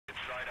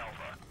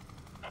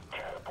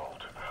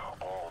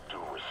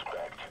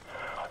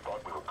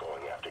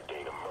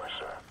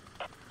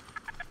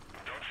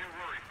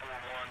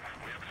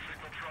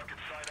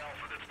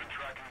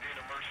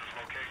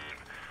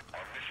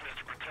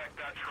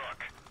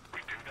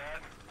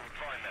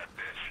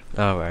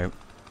Alright.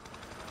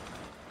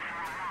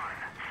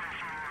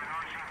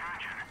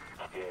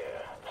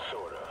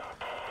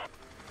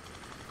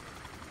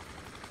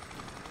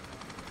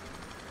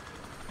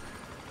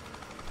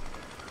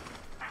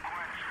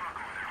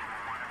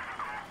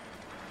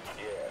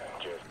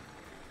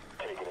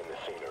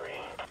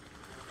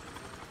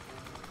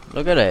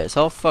 Look at it, it's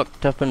all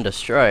fucked up and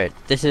destroyed.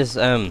 This is,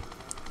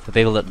 for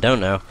people that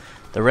don't know,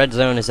 the red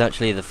zone is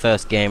actually the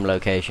first game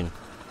location.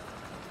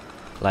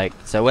 Like,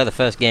 so where the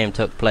first game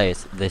took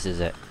place, this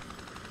is it.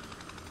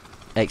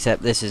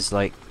 Except this is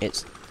like,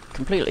 it's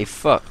completely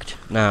fucked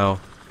now.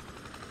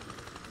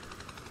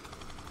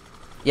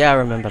 Yeah, I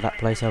remember that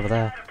place over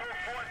there.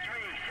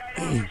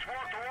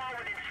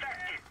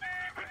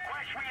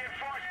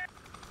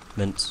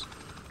 Mince.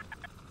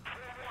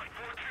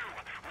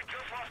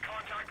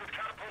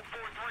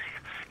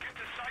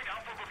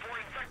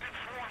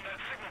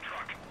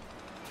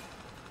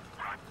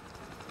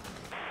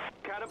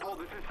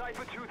 This is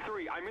Cypher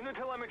 2-3. I'm in the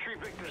telemetry,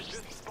 Victor.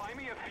 Just buy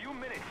me a few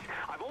minutes.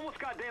 I've almost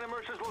got Dana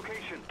Mercer's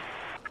location.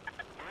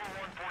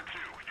 4142,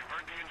 you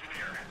heard the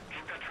engineer.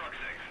 Keep that truck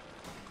safe.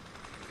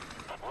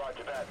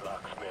 Roger that,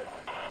 Locksmith.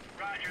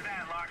 Roger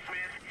that,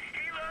 Locksmith.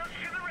 Helos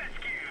to the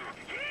rescue.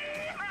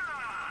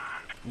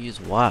 Yeehaw! Use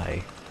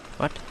Y?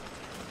 What?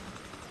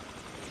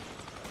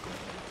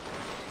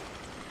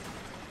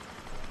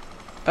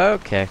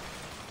 Okay.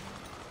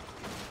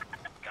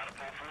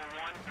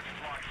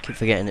 Keep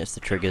forgetting it's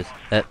the triggers.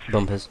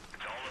 Bumpers.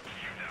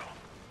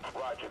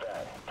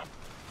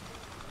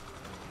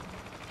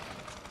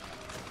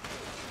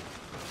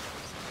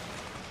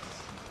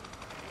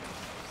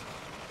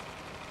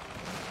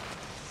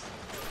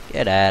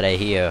 Get out of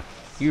here.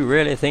 You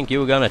really think you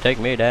were gonna take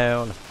me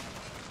down?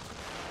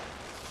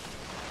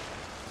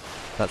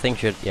 That thing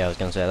should... yeah, I was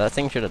gonna say, that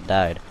thing should have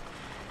died.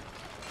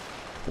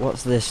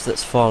 What's this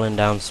that's falling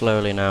down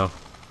slowly now?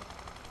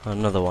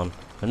 Another one.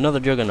 Another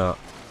juggernaut.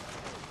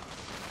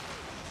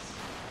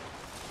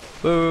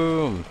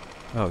 Boom!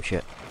 Oh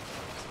shit.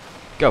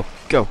 Go!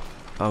 Go!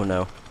 Oh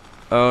no.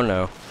 Oh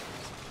no.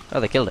 Oh,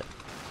 they killed it.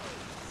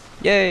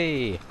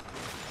 Yay!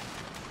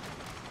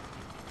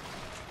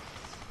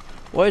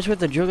 What is with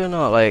the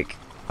juggernaut, like,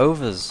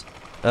 overs?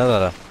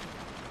 What's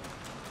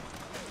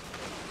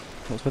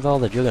with all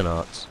the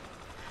juggernauts?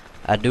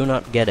 I do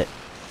not get it.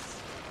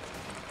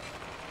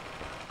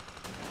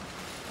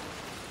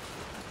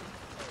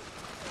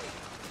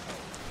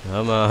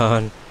 Come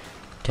on.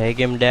 Take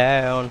him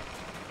down.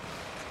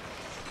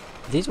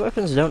 These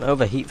weapons don't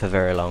overheat for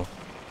very long.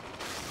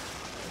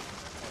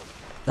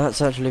 That's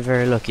actually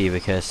very lucky,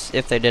 because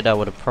if they did, I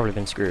would have probably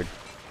been screwed.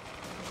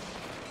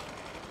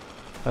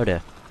 Oh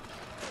dear.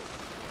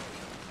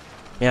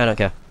 Yeah, I don't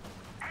care.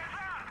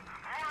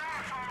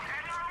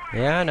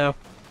 Yeah, I know.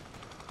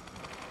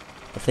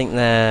 I think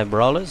they're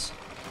brawlers?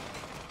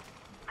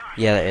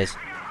 Yeah, that is.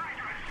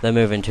 They're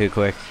moving too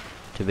quick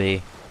to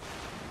be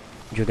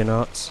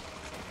juggernauts.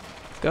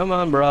 Come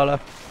on, brawler.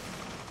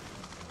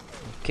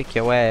 Kick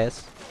your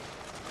ass.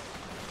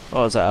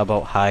 What was that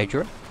about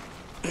Hydra?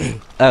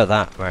 Oh,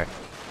 that, right.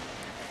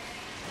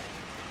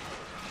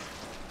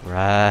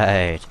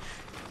 Right.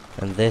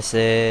 And this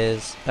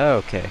is... oh,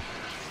 okay.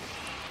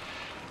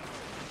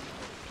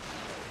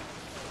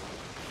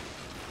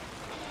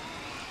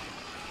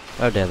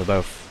 Oh dear, they're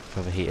both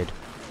overheated.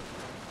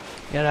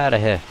 Get out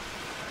of here.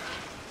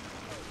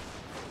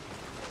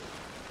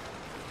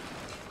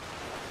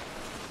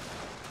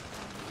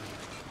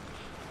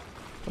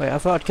 Wait, I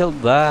thought I'd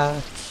killed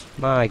that.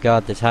 My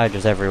god, there's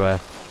Hydras everywhere.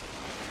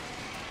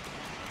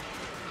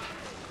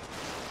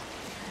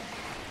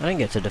 I didn't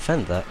get to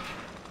defend that.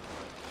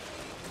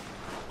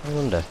 I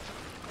wonder.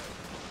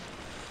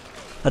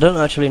 I don't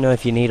actually know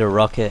if you need a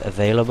rocket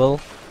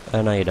available.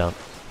 Oh, no you don't.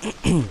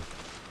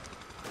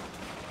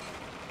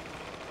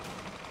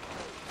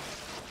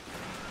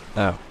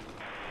 Oh.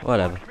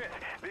 Whatever.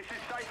 This is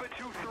Cypher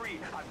 2-3.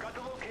 I've got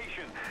the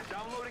location.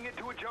 Downloading it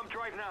to a jump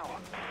drive now.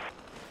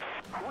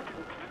 What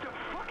the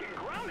fucking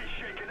ground is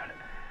shaking.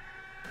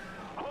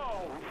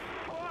 Oh,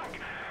 fuck.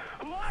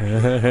 Pick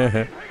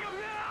him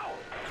now.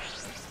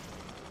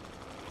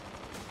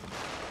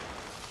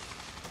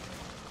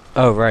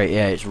 Oh, right,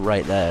 yeah, it's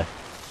right there.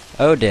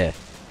 Oh, dear.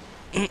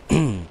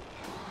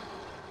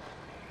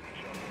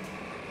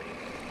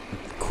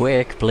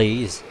 Quick,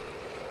 please.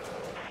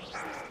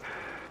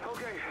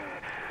 Okay,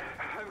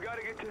 I've got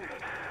to get to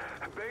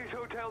Base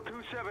Hotel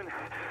 27.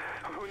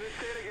 When this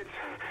data gets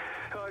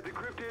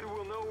decrypted,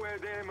 we'll know where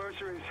Dana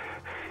Mercer is.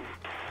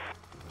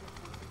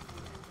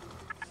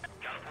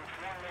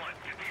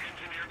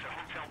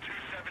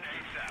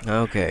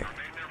 Okay.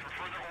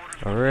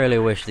 I really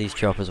wish these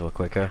choppers were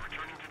quicker.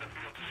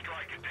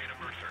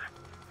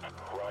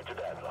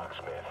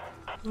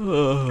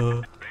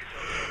 Oh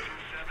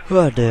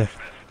dear.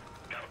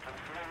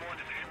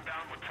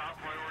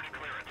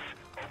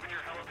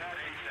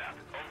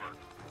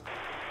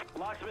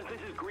 Locksmith, this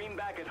is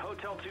Greenback at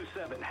Hotel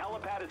 27.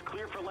 Helipad is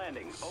clear for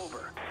landing.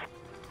 Over.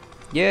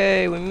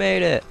 Yay, we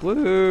made it!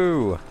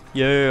 Woohoo!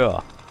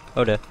 Yeah!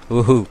 Oh dear.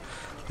 Woohoo!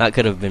 That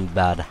could have been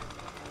bad.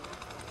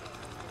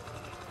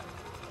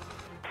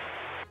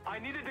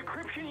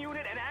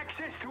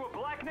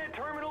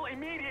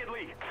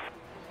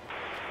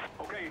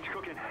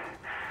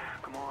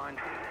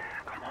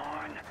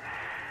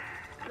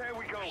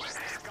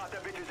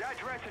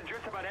 and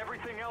just about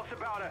everything else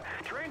about her.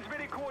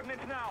 Transmitting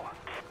coordinates now.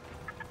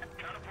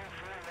 Catapult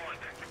 4-1,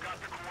 you got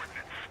the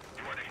coordinates.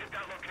 You want to hit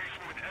that location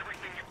with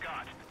everything you've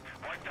got.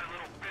 Wipe that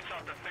little bitch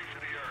off the face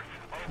of the earth.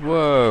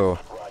 Whoa.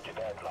 Roger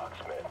that,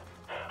 locksmith.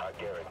 I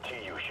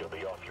guarantee you she'll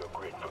be off your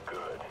grid for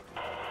good.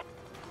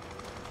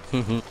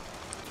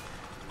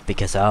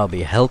 Because I'll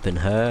be helping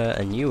her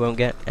and you won't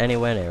get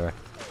anywhere near her.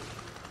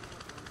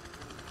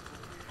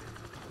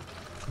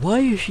 Why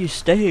is she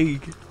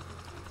staying?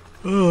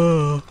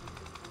 Yeah,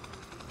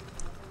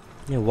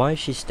 why is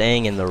she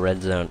staying in the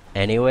red zone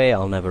anyway?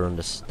 I'll never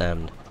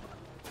understand.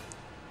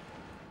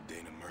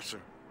 Dana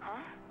Mercer?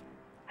 Huh?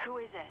 Who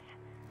is this?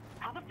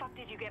 How the fuck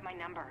did you get my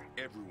number?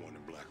 Everyone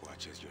in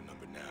Blackwatch has your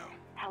number now.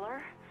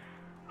 Heller?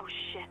 Oh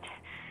shit.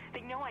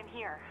 They know I'm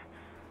here.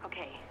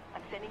 Okay,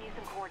 I'm sending you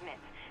some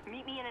coordinates.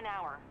 Meet me in an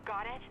hour.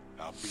 Got it?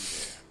 I'll be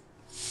there.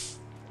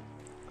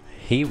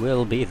 He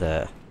will be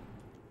there.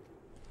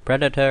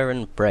 Predator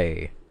and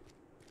prey.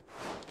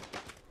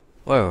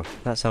 Whoa,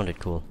 that sounded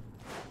cool.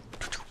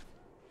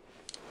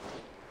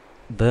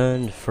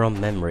 Burned from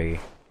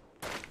memory.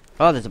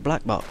 Oh, there's a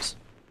black box.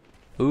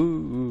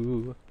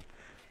 Ooh.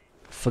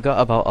 Forgot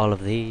about all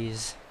of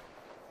these.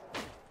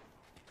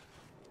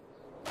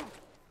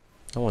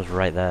 That was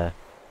right there.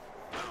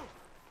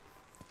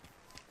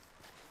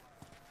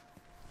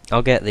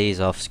 I'll get these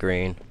off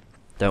screen.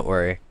 Don't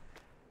worry.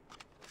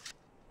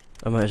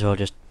 I might as well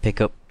just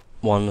pick up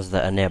ones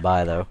that are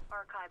nearby though.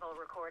 Archival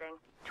recording,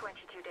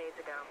 22 days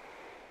ago.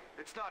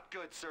 It's not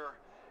good, sir.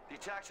 The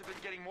attacks have been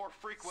getting more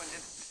frequent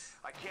and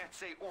I can't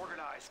say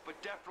organized,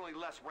 but definitely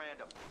less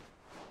random.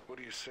 What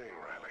are you saying,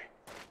 Riley?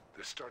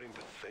 They're starting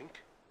to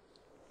think?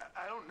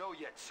 I don't know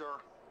yet,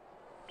 sir.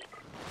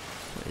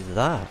 What is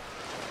that?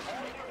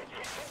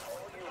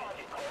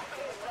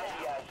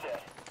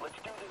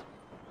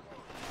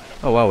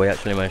 Oh wow, we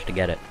actually managed to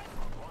get it.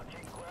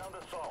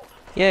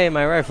 Yay,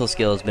 my rifle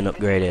skill has been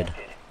upgraded.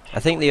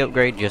 I think the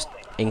upgrade just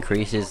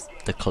increases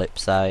the clip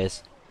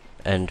size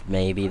and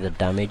maybe the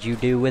damage you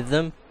do with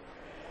them.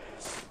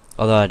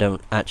 Although I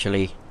don't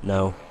actually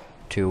know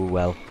too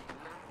well.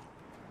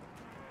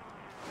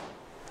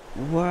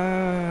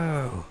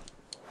 Whoa!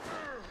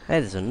 Hey,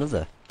 there's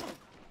another.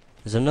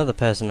 There's another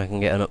person I can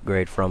get an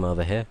upgrade from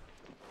over here.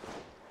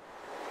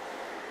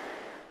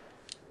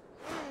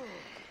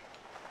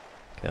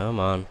 Come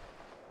on.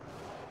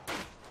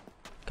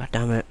 God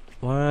damn it.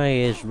 Why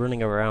is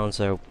running around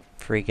so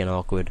freaking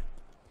awkward?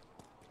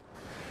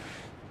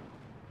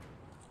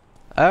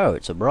 Oh,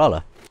 it's a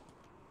brawler.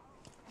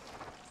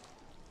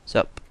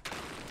 Sup?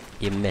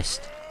 You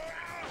missed.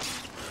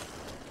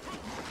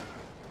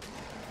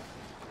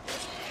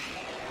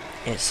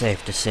 It's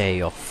safe to say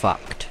you're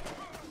fucked.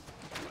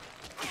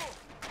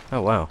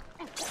 Oh wow.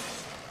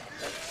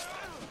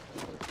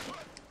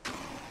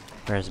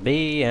 Press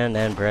B and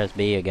then press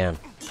B again.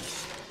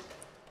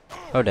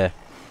 Oh dear.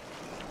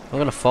 I'm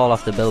gonna fall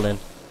off the building.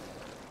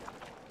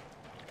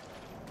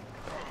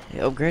 It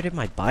upgraded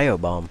my bio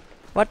bomb.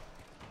 What?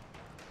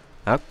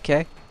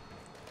 Okay.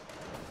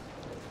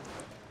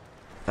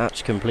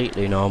 That's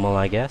completely normal,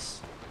 I guess.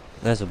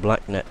 There's a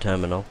Blacknet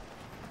terminal.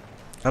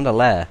 And a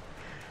lair.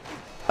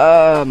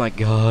 Oh my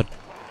god.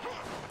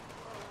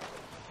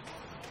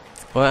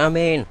 Well, I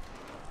mean,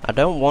 I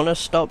don't want to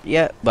stop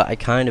yet, but I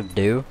kind of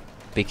do.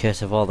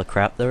 Because of all the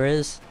crap there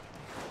is.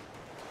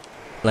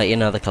 Like, you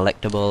know, the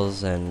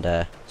collectibles and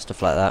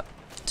stuff like that.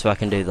 So I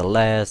can do the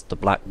lairs, the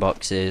black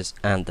boxes,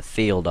 and the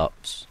field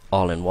ops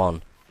all in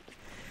one.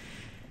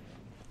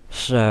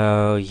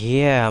 So,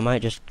 yeah, I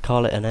might just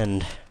call it an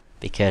end.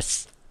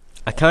 Because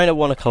I kind of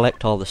want to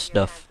collect all the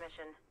stuff.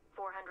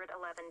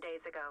 411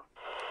 days ago.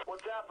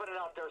 What's happening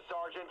out there,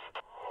 Sergeant?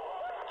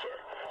 Sir,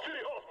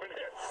 City Hall's been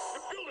hit.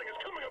 The building is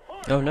coming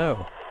apart. Oh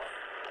no.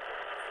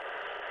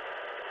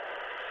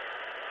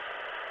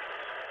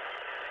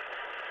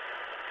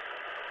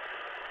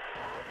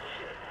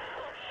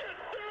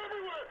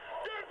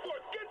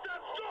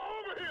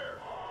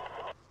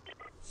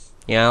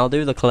 Yeah, I'll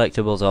do the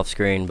collectibles off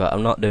screen, but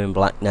I'm not doing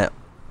Blacknet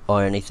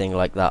or anything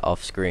like that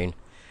off screen.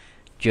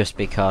 Just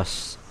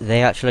because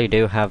they actually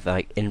do have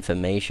like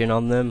information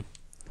on them,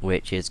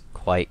 which is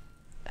quite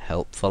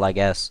helpful, I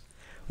guess.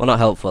 Well, not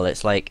helpful,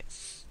 it's like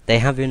they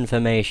have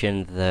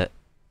information that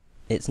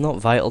it's not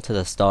vital to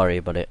the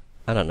story, but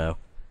I don't know.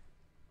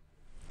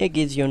 It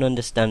gives you an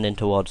understanding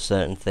towards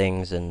certain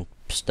things and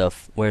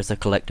stuff, whereas the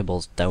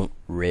collectibles don't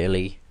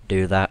really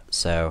do that,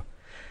 so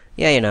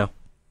yeah, you know.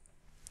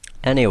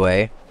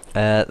 Anyway,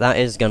 that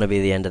is going to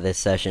be the end of this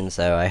session,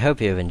 so I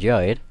hope you've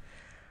enjoyed.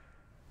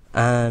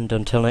 And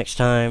until next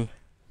time,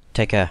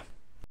 take care.